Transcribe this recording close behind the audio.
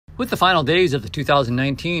With the final days of the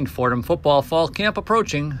 2019 Fordham football fall camp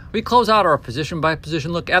approaching, we close out our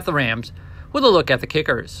position-by-position look at the Rams with a look at the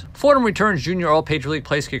kickers. Fordham returns junior All-Patriot League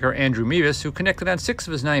place kicker Andrew Mevis, who connected on 6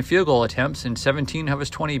 of his 9 field goal attempts and 17 of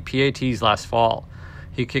his 20 PATs last fall.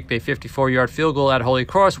 He kicked a 54-yard field goal at Holy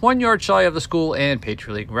Cross, 1 yard shy of the school and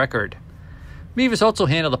Patriot League record. Mevis also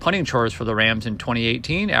handled the punting chores for the Rams in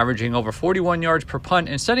 2018, averaging over 41 yards per punt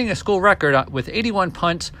and setting a school record with 81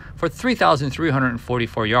 punts for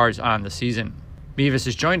 3,344 yards on the season. Mevis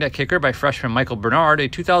is joined at kicker by freshman Michael Bernard, a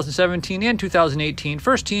 2017 and 2018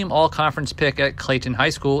 first-team all-conference pick at Clayton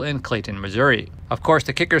High School in Clayton, Missouri. Of course,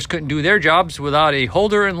 the kickers couldn't do their jobs without a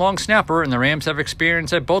holder and long snapper, and the Rams have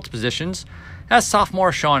experience at both positions, as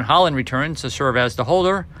sophomore Sean Holland returns to serve as the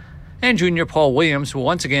holder, and junior Paul Williams will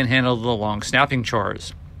once again handle the long snapping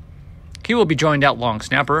chores. He will be joined at long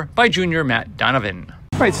snapper by junior Matt Donovan.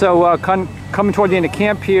 All right, so coming toward the end of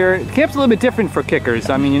camp here, camp's a little bit different for kickers.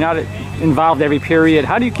 I mean, you're not involved every period.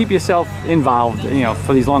 How do you keep yourself involved,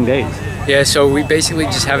 for these long days? Yeah, so we basically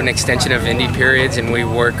just have an extension of indie periods, and we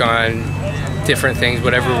work on different things,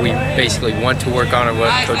 whatever we basically want to work on or what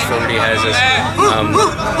Coach Fogarty has us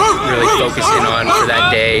really focusing on for that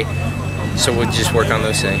day. So we'll just work on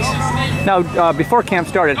those things. Now, before camp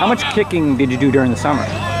started, how much kicking did you do during the summer?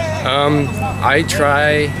 I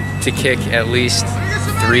try to kick at least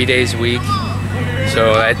 3 days a week,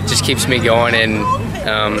 so that just keeps me going, and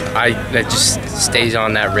that just stays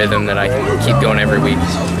on that rhythm that I can keep going every week.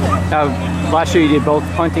 Now, last year you did both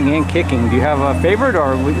punting and kicking. Do you have a favorite,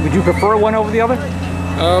 or would you prefer one over the other?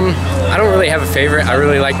 I don't really have a favorite. I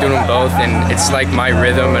really like doing them both, and it's like my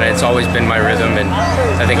rhythm, and it's always been my rhythm, and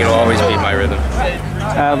I think it'll always be my rhythm.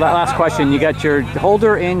 Last question, you got your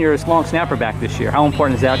holder and your long snapper back this year. How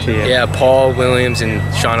important is that to you? Yeah, Paul Williams and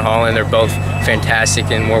Sean Holland, they're both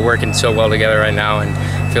fantastic, and we're working so well together right now, and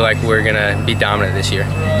I feel like we're going to be dominant this year.